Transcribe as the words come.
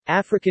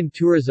African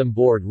Tourism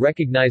Board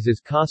recognizes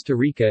Costa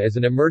Rica as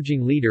an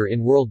emerging leader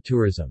in world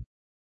tourism.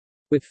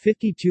 With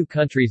 52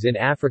 countries in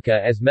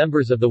Africa as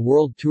members of the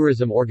World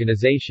Tourism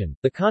Organization,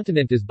 the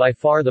continent is by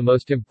far the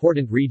most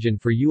important region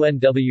for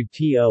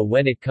UNWTO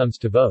when it comes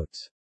to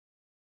votes.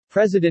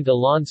 President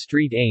Alain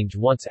Street-Ange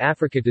wants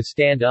Africa to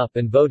stand up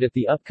and vote at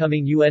the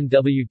upcoming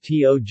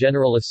UNWTO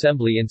General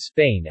Assembly in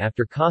Spain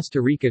after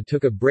Costa Rica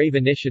took a brave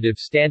initiative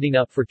standing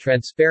up for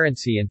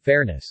transparency and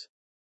fairness.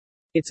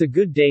 It's a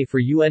good day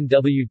for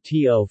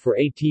UNWTO for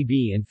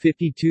ATB and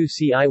 52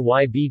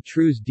 CIYB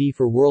Trues D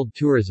for World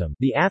Tourism.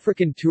 The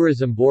African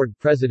Tourism Board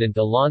President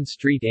Alain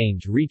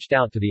Street-Ange reached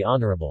out to the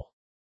Honorable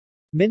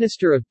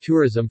Minister of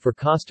Tourism for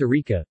Costa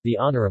Rica, the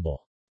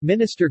Honorable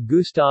Minister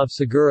Gustave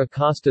Segura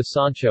Costa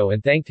Sancho,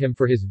 and thanked him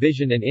for his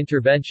vision and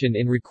intervention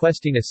in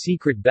requesting a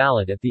secret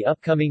ballot at the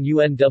upcoming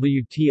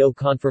UNWTO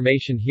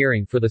confirmation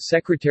hearing for the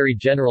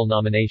Secretary-General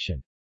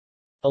nomination.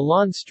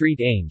 Alain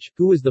Street-Ange,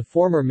 who was the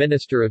former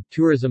Minister of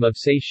Tourism of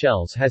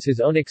Seychelles, has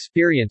his own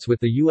experience with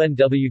the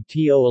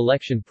UNWTO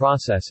election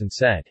process and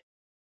said,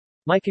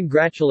 "My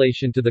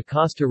congratulations to the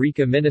Costa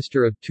Rica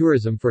Minister of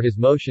Tourism for his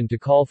motion to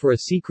call for a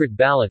secret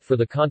ballot for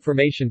the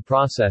confirmation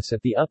process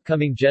at the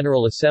upcoming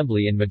General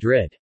Assembly in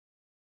Madrid.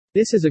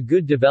 This is a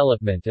good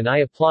development and I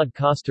applaud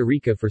Costa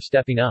Rica for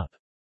stepping up.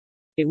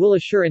 It will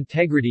assure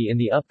integrity in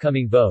the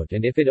upcoming vote,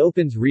 and if it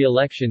opens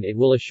re-election it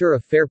will assure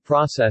a fair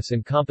process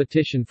and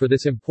competition for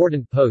this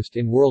important post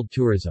in world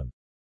tourism.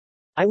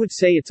 I would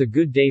say it's a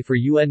good day for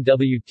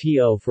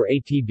UNWTO for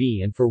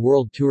ATB and for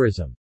world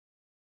tourism.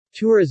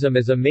 Tourism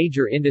is a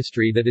major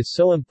industry that is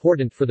so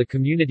important for the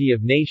community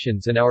of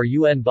nations, and our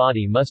UN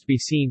body must be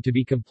seen to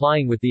be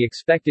complying with the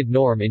expected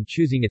norm in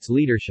choosing its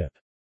leadership.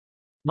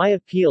 My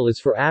appeal is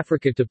for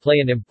Africa to play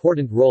an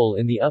important role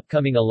in the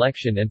upcoming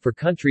election and for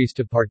countries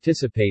to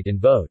participate and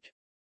vote.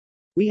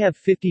 We have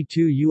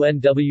 52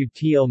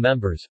 UNWTO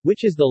members,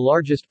 which is the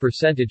largest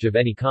percentage of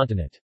any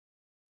continent.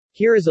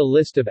 Here is a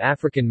list of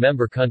African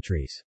member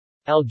countries.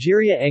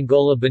 Algeria,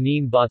 Angola,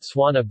 Benin,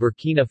 Botswana,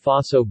 Burkina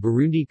Faso,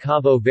 Burundi,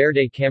 Cabo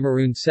Verde,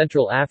 Cameroon,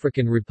 Central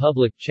African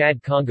Republic,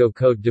 Chad, Congo,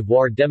 Côte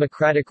d'Ivoire,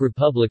 Democratic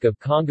Republic of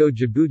Congo,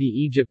 Djibouti,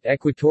 Egypt,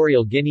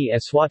 Equatorial Guinea,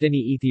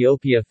 Eswatini,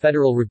 Ethiopia,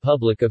 Federal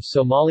Republic of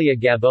Somalia,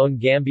 Gabon,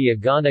 Gambia,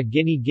 Ghana,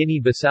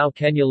 Guinea-Bissau,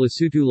 Kenya,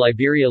 Lesotho,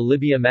 Liberia,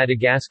 Libya,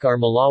 Madagascar,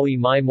 Malawi,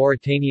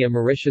 Mauritania,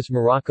 Mauritius,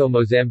 Morocco,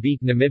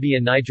 Mozambique,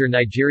 Namibia, Niger,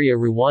 Nigeria,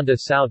 Rwanda,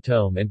 São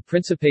Tomé and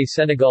Príncipe,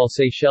 Senegal,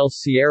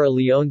 Seychelles, Sierra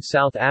Leone,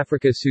 South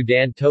Africa,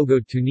 Sudan, Togo,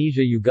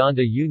 Tunisia,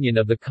 Uganda, Union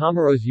of the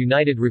Comoros,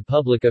 United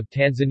Republic of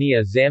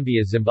Tanzania,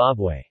 Zambia,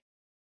 Zimbabwe.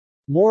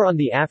 More on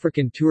the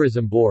African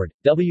Tourism Board,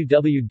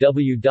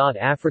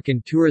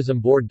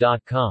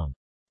 www.africantourismboard.com.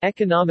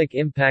 Economic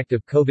Impact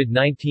of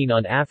COVID-19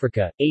 on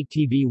Africa,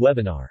 ATB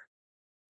webinar.